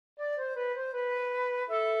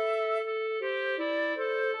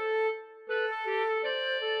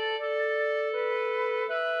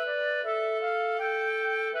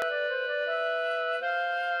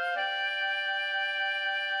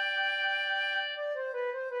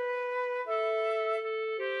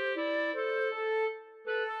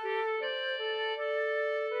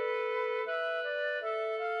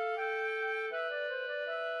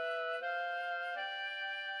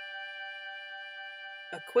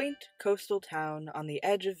A quaint coastal town on the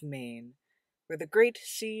edge of Maine, where the great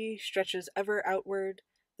sea stretches ever outward,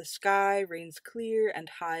 the sky reigns clear and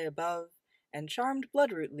high above, and charmed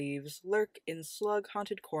bloodroot leaves lurk in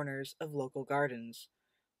slug-haunted corners of local gardens.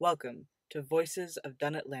 Welcome to Voices of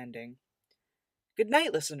Dunnet Landing. Good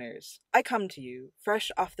night, listeners. I come to you,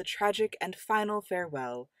 fresh off the tragic and final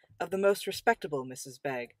farewell of the most respectable Mrs.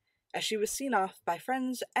 Begg, as she was seen off by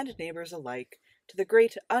friends and neighbors alike to the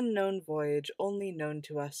great unknown voyage only known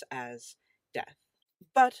to us as death.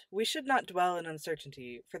 But we should not dwell in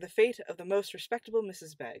uncertainty for the fate of the most respectable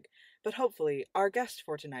Mrs. Begg, but hopefully our guest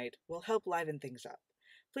for tonight will help liven things up.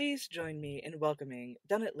 Please join me in welcoming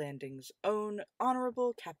Dunnet Landing's own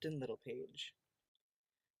Honorable Captain Littlepage.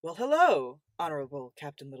 Well, hello, Honorable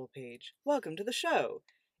Captain Littlepage. Welcome to the show.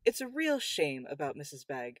 It's a real shame about Mrs.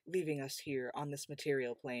 Begg leaving us here on this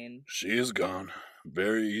material plane. She is gone.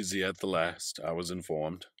 Very easy at the last, I was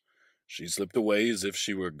informed. She slipped away as if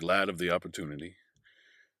she were glad of the opportunity.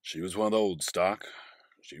 She was one of the old stock.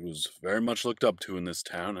 She was very much looked up to in this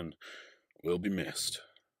town and will be missed.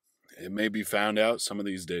 It may be found out some of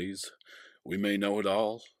these days. We may know it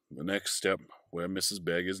all. The next step, where Mrs.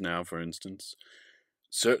 Begg is now, for instance.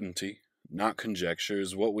 Certainty, not conjecture,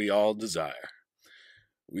 is what we all desire.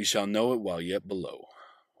 We shall know it while yet below.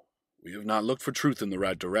 We have not looked for truth in the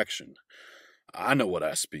right direction. I know what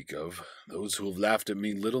I speak of. Those who have laughed at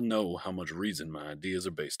me little know how much reason my ideas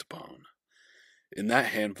are based upon. In that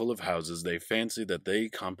handful of houses they fancy that they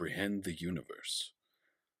comprehend the universe.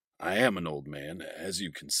 I am an old man, as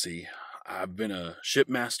you can see. I've been a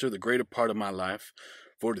shipmaster the greater part of my life,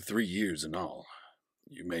 43 years in all.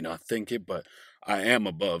 You may not think it, but I am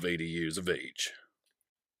above 80 years of age.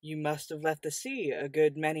 You must have left the sea a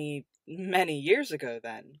good many years ago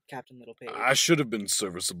then, Captain Littlepage. I should have been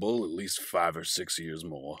serviceable at least 5 or 6 years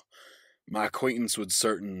more. My acquaintance with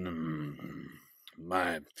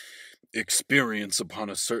my experience upon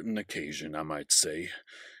a certain occasion, I might say,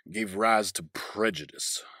 gave rise to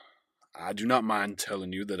prejudice. I do not mind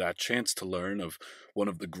telling you that I chanced to learn of one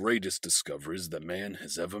of the greatest discoveries that man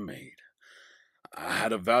has ever made. I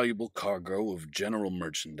had a valuable cargo of general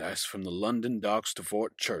merchandise from the London docks to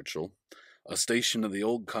Fort Churchill, a station of the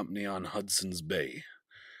old company on Hudson's Bay.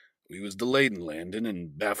 We was delayed in landing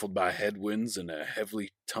and baffled by headwinds and a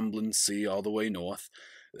heavily tumbling sea all the way north.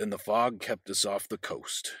 Then the fog kept us off the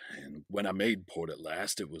coast, and when I made port at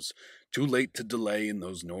last, it was too late to delay in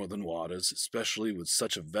those northern waters, especially with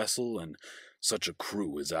such a vessel and such a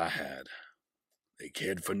crew as I had. They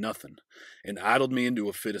cared for nothing, and idled me into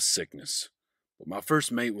a fit of sickness. But my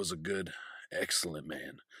first mate was a good, excellent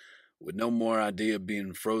man, with no more idea of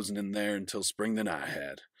being frozen in there until spring than I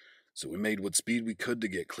had, so we made what speed we could to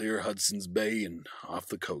get clear Hudson's Bay and off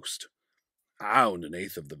the coast. I owned an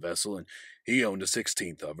eighth of the vessel, and he owned a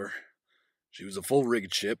 16th of her. She was a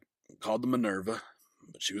full-rigged ship, called the Minerva,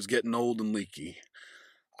 but she was getting old and leaky.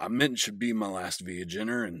 I meant it should be my last voyage in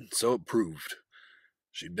her, and so it proved.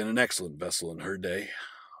 She'd been an excellent vessel in her day.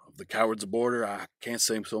 Of the cowards aboard her, I can't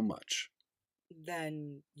say so much.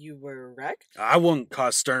 Then you were wrecked? I wasn't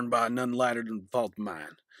caught stern by none lighter than fault of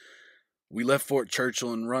mine. We left Fort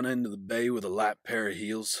Churchill and run into the bay with a light pair of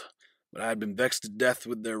heels, but I had been vexed to death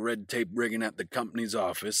with their red-tape rigging at the company's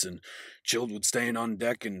office, and chilled with staying on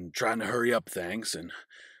deck and trying to hurry up things, and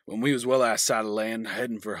when we was well outside of land,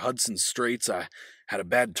 heading for Hudson Straits, I had a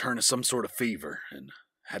bad turn of some sort of fever, and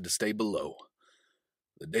had to stay below.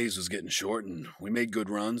 The days was getting short, and we made good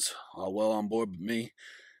runs, all well on board but me,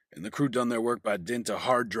 and the crew done their work by dint of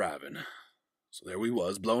hard driving. So there we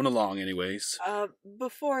was, blowing along anyways.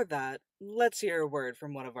 Before that, let's hear a word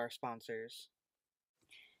from one of our sponsors.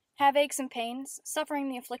 Have aches and pains, suffering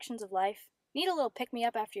the afflictions of life, need a little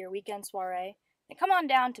pick-me-up after your weekend soiree? Then come on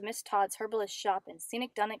down to Miss Todd's Herbalist Shop in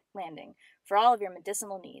scenic Dunnet Landing for all of your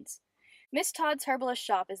medicinal needs. Miss Todd's Herbalist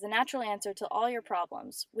Shop is the natural answer to all your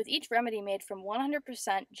problems, with each remedy made from 100%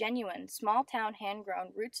 genuine, small-town,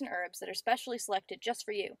 hand-grown roots and herbs that are specially selected just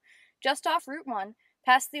for you. Just off Route 1,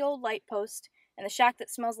 past the old light post, and the shack that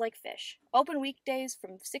smells like fish. Open weekdays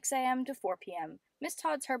from 6 a.m. to 4 p.m. Miss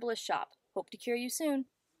Todd's Herbalist Shop. Hope to cure you soon.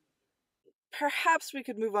 Perhaps we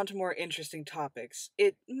could move on to more interesting topics.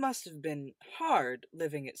 It must have been hard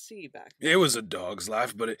living at sea back then. It was a dog's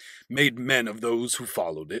life, but it made men of those who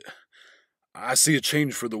followed it. I see a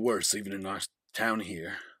change for the worse even in our town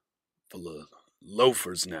here. Full of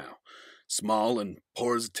loafers now, small and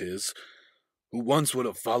poor as 'tis, who once would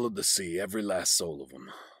have followed the sea, every last soul of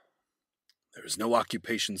 'em. There is no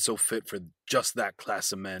occupation so fit for just that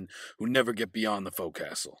class of men who never get beyond the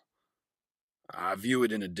forecastle. I view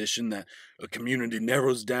it in addition that a community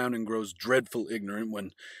narrows down and grows dreadful ignorant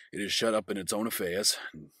when it is shut up in its own affairs,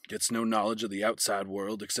 and gets no knowledge of the outside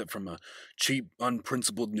world except from a cheap,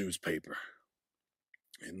 unprincipled newspaper.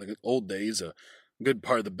 In the old days, a good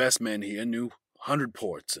part of the best men here knew 100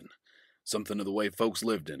 ports and something of the way folks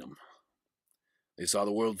lived in 'em. They saw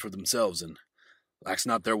the world for themselves, and lacks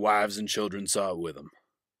not their wives and children saw it with 'em.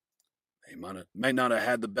 They might not have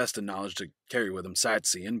had the best of knowledge to carry with 'em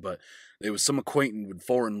sightseeing, but they was some acquainted with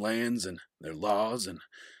foreign lands and their laws, and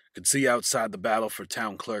could see outside the battle for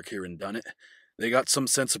town clerk here in Dunnet. They got some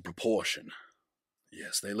sense of proportion.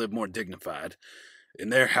 Yes, they lived more dignified,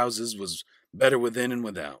 and their houses was better within and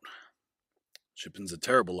without. Shipping's a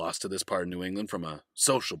terrible loss to this part of New England from a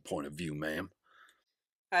social point of view, ma'am.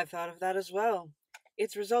 I've thought of that as well.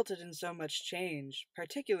 It's resulted in so much change,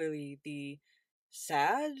 particularly the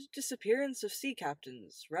sad disappearance of sea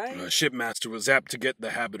captains, right? A shipmaster was apt to get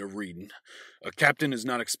the habit of reading. A captain is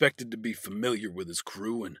not expected to be familiar with his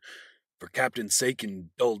crew, and for captain's sake, in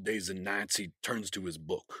dull days and nights, he turns to his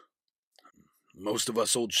book. Most of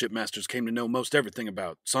us old shipmasters came to know most everything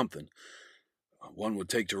about something. One would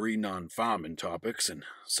take to reading on farming topics, and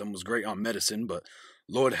some was great on medicine, but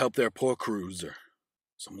Lord help their poor crews, or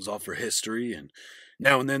some was all for history, and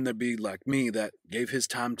now and then there'd be like me that gave his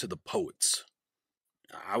time to the poets.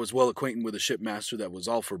 I was well acquainted with a shipmaster that was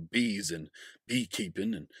all for bees and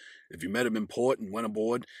beekeeping, and if you met him in port and went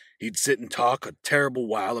aboard, he'd sit and talk a terrible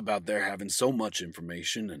while about their having so much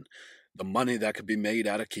information and the money that could be made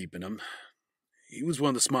out of keeping 'em. He was one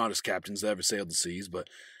of the smartest captains that ever sailed the seas, but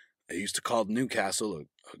they used to call Newcastle,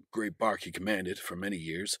 a great bark he commanded for many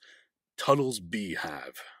years, Tuttle's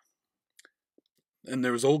Beehive. Then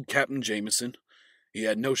there was old Captain Jameson. He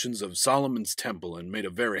had notions of Solomon's Temple and made a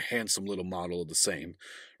very handsome little model of the same,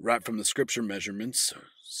 right from the scripture measurements,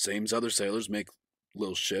 same's other sailors make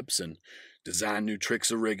little ships and design new tricks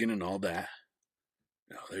of rigging and all that.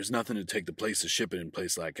 Now, there's nothing to take the place of shipping in a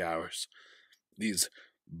place like ours. These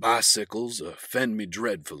bicycles offend me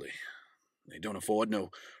dreadfully. They don't afford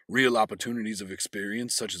no real opportunities of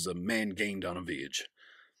experience such as a man gained on a voyage.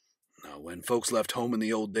 Now, when folks left home in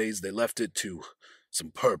the old days, they left it to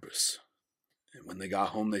some purpose. And when they got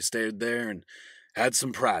home, they stayed there and had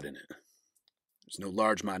some pride in it. There's no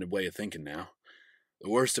large-minded way of thinking now. The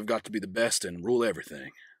worst have got to be the best and rule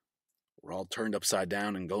everything. We're all turned upside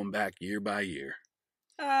down and going back year by year.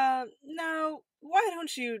 Now, why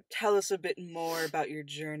don't you tell us a bit more about your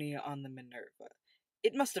journey on the Minerva?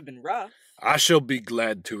 It must have been rough. I shall be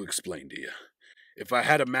glad to explain to you. If I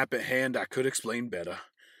had a map at hand, I could explain better.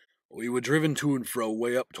 We were driven to and fro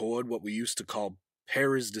way up toward what we used to call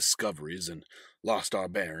Perry's Discoveries and lost our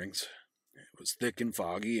bearings. It was thick and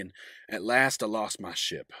foggy, and at last I lost my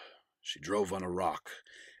ship. She drove on a rock,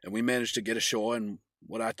 and we managed to get ashore in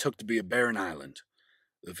what I took to be a barren island,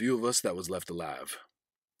 the few of us that was left alive.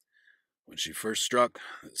 When she first struck,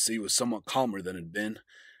 the sea was somewhat calmer than it had been,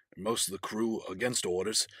 and most of the crew, against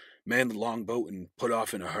orders, manned the longboat and put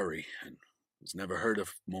off in a hurry, and was never heard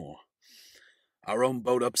of more. Our own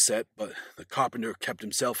boat upset, but the carpenter kept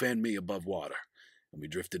himself and me above water, and we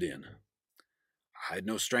drifted in. I had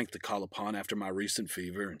no strength to call upon after my recent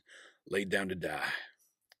fever, and laid down to die.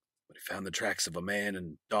 But he found the tracks of a man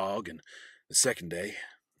and dog, and the second day,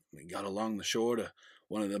 we got along the shore to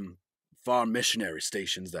one of them far missionary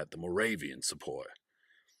stations that the Moravians support.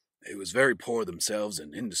 They was very poor themselves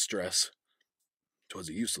and in distress. 'Twas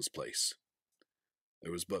a useless place.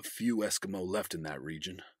 There was but few Eskimo left in that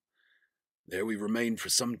region. There we remained for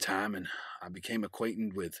some time, and I became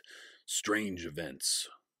acquainted with strange events.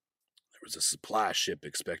 There was a supply ship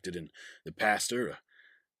expected, and the pastor, an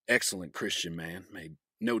excellent Christian man, made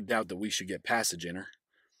no doubt that we should get passage in her.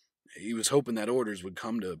 He was hoping that orders would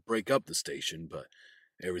come to break up the station, but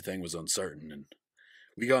everything was uncertain, and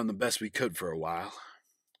we got on the best we could for a while.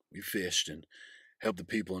 We fished and helped the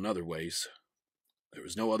people in other ways. There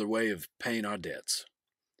was no other way of paying our debts.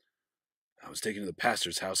 I was taken to the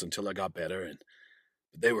pastor's house until I got better,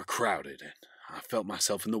 but they were crowded, and I felt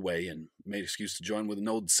myself in the way and made excuse to join with an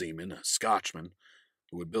old seaman, a Scotchman,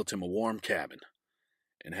 who had built him a warm cabin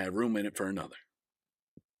and had room in it for another.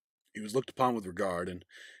 He was looked upon with regard and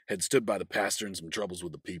had stood by the pastor in some troubles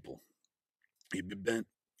with the people. He'd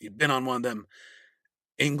been on one of them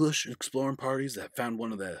English exploring parties that found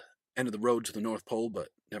one of the end of the road to the North Pole, but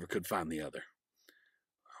never could find the other.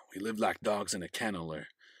 We lived like dogs in a kennel, or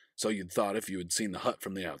so you'd thought if you had seen the hut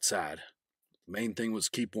from the outside. The main thing was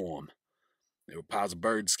to keep warm. There were piles of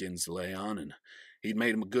bird skins to lay on, and he'd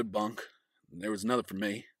made 'em a good bunk, and there was another for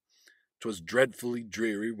me. 'Twas dreadfully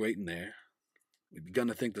dreary waiting there. We'd begun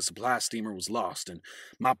to think the supply steamer was lost, and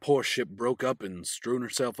my poor ship broke up and strewn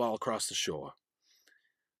herself all across the shore.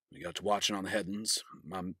 We got to watching on the headlands.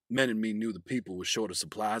 My men and me knew the people was short of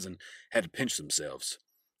supplies and had to pinch themselves.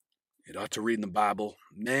 It ought to read in the Bible,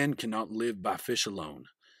 man cannot live by fish alone.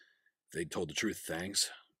 If they'd told the truth of things,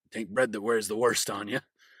 it ain't bread that wears the worst on you.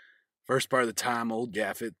 First part of the time, old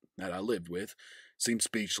Gaffett, that I lived with, seemed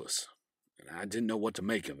speechless, and I didn't know what to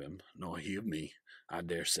make of him, nor he of me, I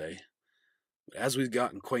dare say. But as we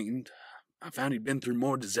got acquainted, I found he'd been through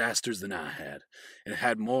more disasters than I had, and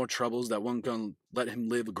had more troubles that wasn't going to let him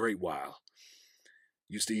live a great while.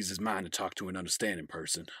 Used to ease his mind to talk to an understanding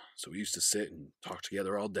person, so we used to sit and talk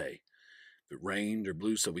together all day. If it rained or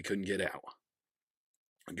blew so we couldn't get out.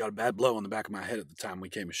 I got a bad blow on the back of my head at the time we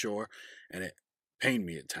came ashore, and it pained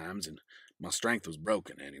me at times, and my strength was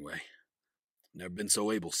broken anyway. Never been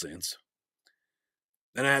so able since.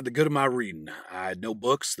 Then I had the good of my reading. I had no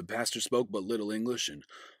books, the pastor spoke but little English, and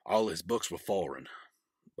all his books were foreign.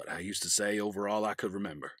 But I used to say over all I could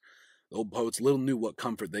remember. The old poets little knew what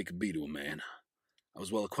comfort they could be to a man. I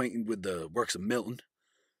was well acquainted with the works of Milton,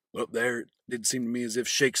 but up there it did seem to me as if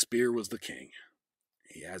Shakespeare was the king.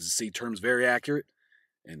 He has his sea terms very accurate,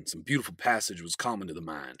 and some beautiful passage was common to the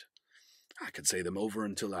mind. I could say them over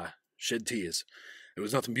until I shed tears. There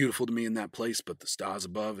was nothing beautiful to me in that place but the stars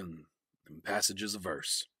above and passages of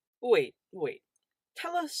verse. Wait.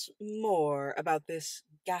 Tell us more about this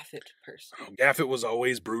Gaffett person. Oh, Gaffett was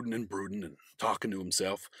always brooding and talking to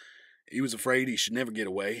himself. He was afraid he should never get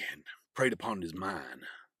away, and preyed upon his mind.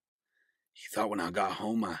 He thought when I got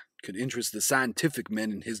home I could interest the scientific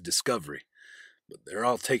men in his discovery, but they're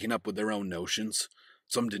all taken up with their own notions.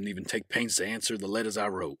 Some didn't even take pains to answer the letters I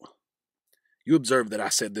wrote. You observe that I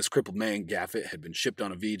said this crippled man Gaffett had been shipped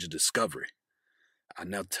on a voyage of discovery. I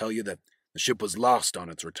now tell you that the ship was lost on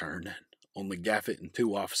its return, and only Gaffett and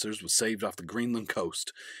 2 officers was saved off the Greenland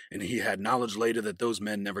coast, and he had knowledge later that those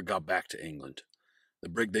men never got back to England. The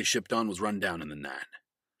brig they shipped on was run down in the night.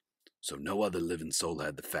 So no other living soul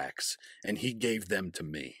had the facts, and he gave them to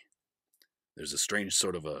me. There's a strange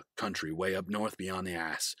sort of a country way up north beyond the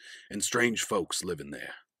ice, and strange folks living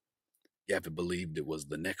there. Gaffett believed it was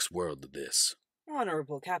the next world to this.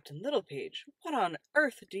 Honorable Captain Littlepage, what on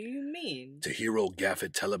earth do you mean? To hear old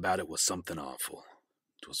Gaffett tell about it was something awful.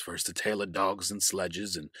 'Twas first a tale of dogs and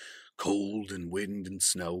sledges, and cold and wind and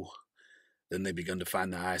snow. Then they begun to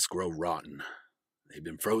find the ice grow rotten. They'd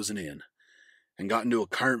been frozen in, and got into a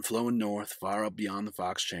current flowing north, far up beyond the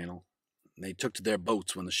Fox Channel. And they took to their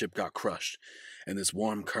boats when the ship got crushed, and this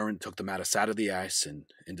warm current took them out of sight of the ice and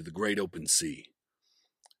into the great open sea.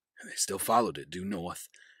 And they still followed it due north,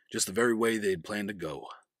 just the very way they had planned to go.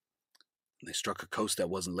 And they struck a coast that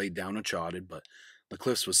wasn't laid down or charted, but the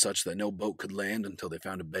cliffs was such that no boat could land until they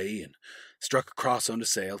found a bay, and struck across under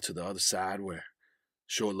sail to the other side where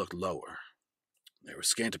shore looked lower. There were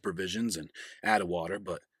scant of provisions and out of water,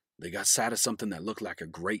 but they got sight of something that looked like a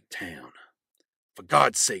great town. For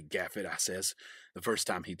God's sake, Gaffett, I says, the first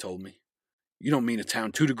time he told me, you don't mean a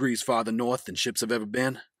town 2 degrees farther north than ships have ever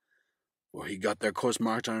been? Well, he got their course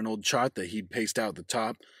marked on an old chart that he'd pasted out at the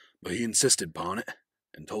top, but he insisted upon it,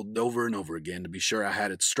 and told it over and over again to be sure I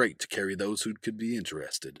had it straight to carry those who could be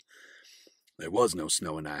interested. There was no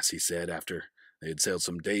snow and ice, he said, after they had sailed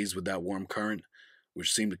some days with that warm current,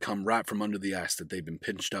 which seemed to come right from under the ice that they'd been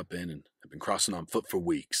pinched up in and had been crossing on foot for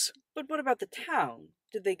weeks. But what about the town?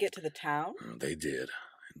 Did they get to the town? They did,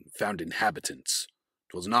 and found inhabitants.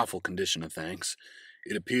 'Twas an awful condition of things.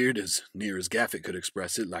 It appeared, as near as Gaffett could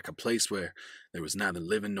express it, like a place where there was neither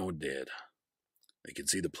living nor dead. They could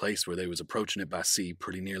see the place where they was approaching it by sea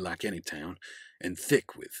pretty near like any town, and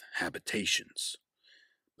thick with habitations.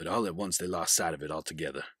 But all at once they lost sight of it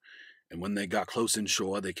altogether, and when they got close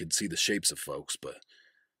inshore they could see the shapes of folks, but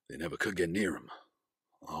they never could get near 'em.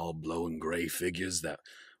 All blowing gray figures that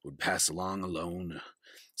would pass along alone,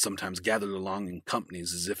 sometimes gathered along in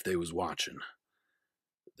companies as if they was watching.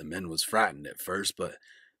 The men was frightened at first, but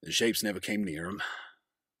the shapes never came near 'em.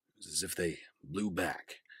 It was as if they blew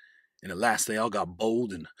back. And at last they all got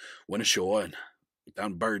bold and went ashore and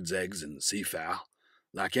found birds' eggs and seafowl,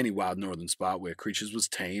 like any wild northern spot where creatures was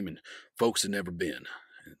tame and folks had never been.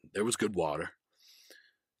 And there was good water.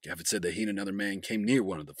 Gaffett said that he and another man came near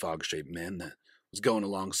one of the fog-shaped men that was going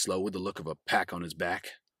along slow with the look of a pack on his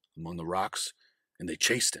back among the rocks, and they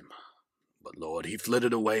chased him. But, Lord, he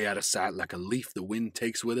flitted away out of sight like a leaf the wind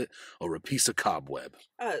takes with it, or a piece of cobweb.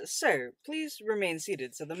 Sir, please remain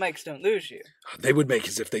seated so the mics don't lose you. They would make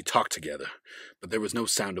as if they talked together, but there was no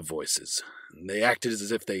sound of voices. They acted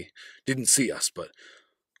as if they didn't see us, but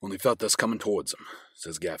only felt us coming towards them,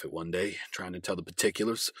 says Gaffett one day, trying to tell the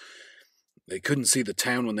particulars. They couldn't see the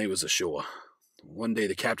town when they was ashore. One day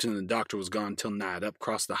the captain and the doctor was gone till night up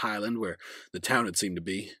across the highland where the town had seemed to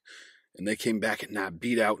be, And they came back at night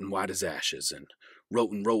beat out and white as ashes, and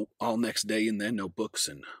wrote all next day in their notebooks,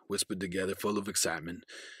 and whispered together full of excitement,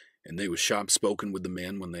 and they was sharp-spoken with the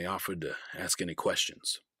men when they offered to ask any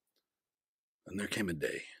questions. And there came a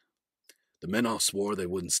day. The men all swore they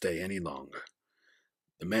wouldn't stay any longer.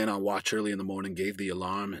 The man on watch early in the morning gave the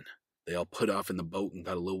alarm, and they all put off in the boat and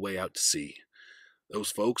got a little way out to sea.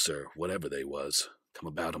 Those folks, or whatever they was, come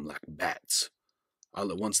about 'em like bats.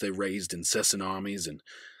 All at once they raised incessant armies, and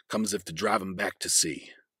come as if to drive 'em back to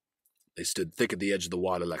sea. They stood thick at the edge of the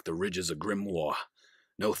water like the ridges of grim war.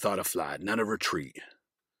 No thought of flight, none of retreat.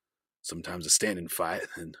 Sometimes a standing fight,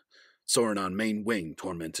 and soaring on main wing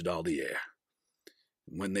tormented all the air.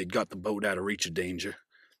 And when they'd got the boat out of reach of danger,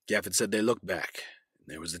 Gaffett said they looked back, and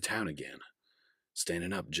there was the town again,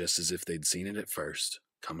 standing up just as if they'd seen it at first,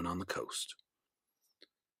 coming on the coast.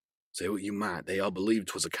 Say what you might, they all believed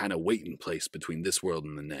 'twas a kind of waiting place between this world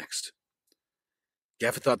and the next.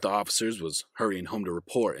 Gaffett thought the officers was hurrying home to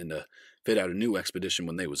report and to fit out a new expedition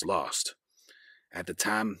when they was lost. At the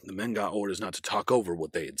time, the men got orders not to talk over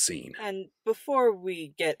what they had seen. And before we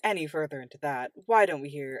get any further into that, why don't we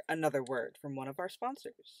hear another word from one of our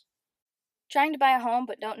sponsors? Trying to buy a home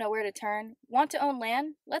but don't know where to turn? Want to own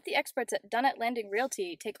land? Let the experts at Dunnet Landing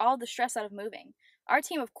Realty take all the stress out of moving. Our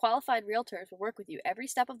team of qualified realtors will work with you every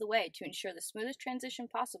step of the way to ensure the smoothest transition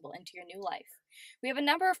possible into your new life. We have a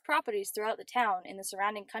number of properties throughout the town in the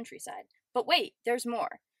surrounding countryside. But wait, there's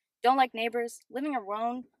more. Don't like neighbors? Living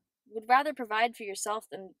alone? Would rather provide for yourself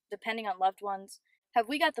than depending on loved ones? Have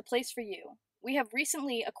we got the place for you? We have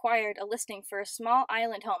recently acquired a listing for a small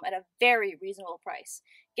island home at a very reasonable price.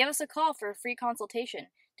 Give us a call for a free consultation.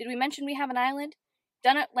 Did we mention we have an island?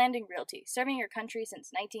 Dunnet Landing Realty, serving your country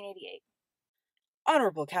since 1988.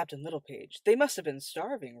 Honorable Captain Littlepage, they must have been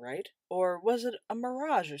starving, right? Or was it a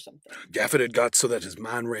mirage or something? Gaffett had got so that his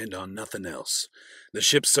mind ran on nothing else. The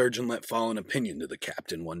ship's surgeon let fall an opinion to the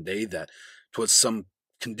captain one day that 'twas some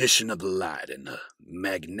condition of the light and the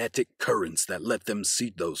magnetic currents that let them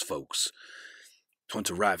see those folks.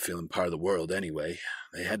 'Twa'n't a right feeling part of the world anyway.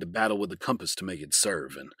 They had to battle with the compass to make it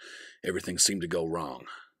serve, and everything seemed to go wrong.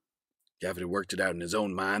 Gaffett had worked it out in his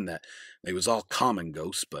own mind that they was all common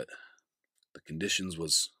ghosts, but the conditions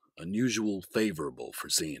was unusual favorable for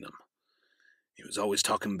seeing 'em. He was always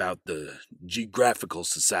talking about the Geographical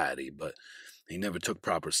Society, but he never took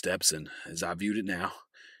proper steps, and as I viewed it now,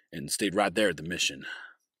 and stayed right there at the mission.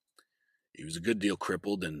 He was a good deal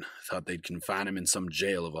crippled and thought they'd confine him in some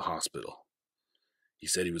jail of a hospital. He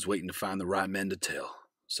said he was waiting to find the right men to tell,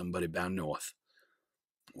 somebody bound north.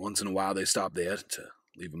 Once in a while they stopped there to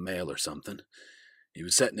leave a mail or something. He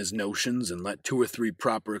was setting his notions and let 2 or 3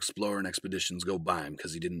 proper exploring expeditions go by him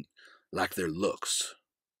because he didn't like their looks.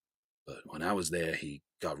 But when I was there, he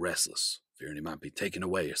got restless, fearing he might be taken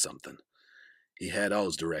away or something. He had all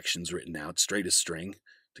his directions written out, straight as string,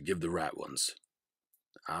 to give the right ones.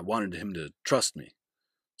 I wanted him to trust me,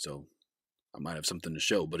 so I might have something to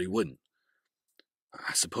show, but he wouldn't.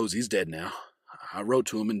 I suppose he's dead now. I wrote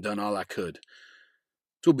to him and done all I could.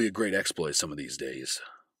 'Twill be a great exploit some of these days.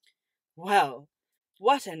 Well,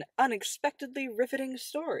 what an unexpectedly riveting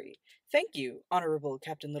story. Thank you, Honorable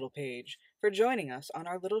Captain Littlepage, for joining us on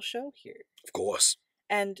our little show here. Of course.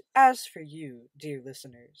 And as for you, dear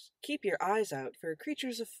listeners, keep your eyes out for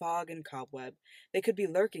creatures of fog and cobweb. They could be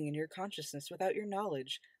lurking in your consciousness without your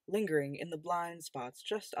knowledge, lingering in the blind spots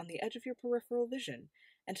just on the edge of your peripheral vision.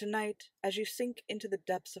 And tonight, as you sink into the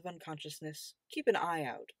depths of unconsciousness, keep an eye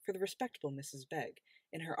out for the respectable Mrs. Begg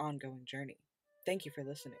in her ongoing journey. Thank you for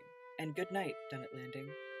listening, and good night, Dunnet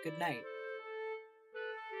Landing. Good night.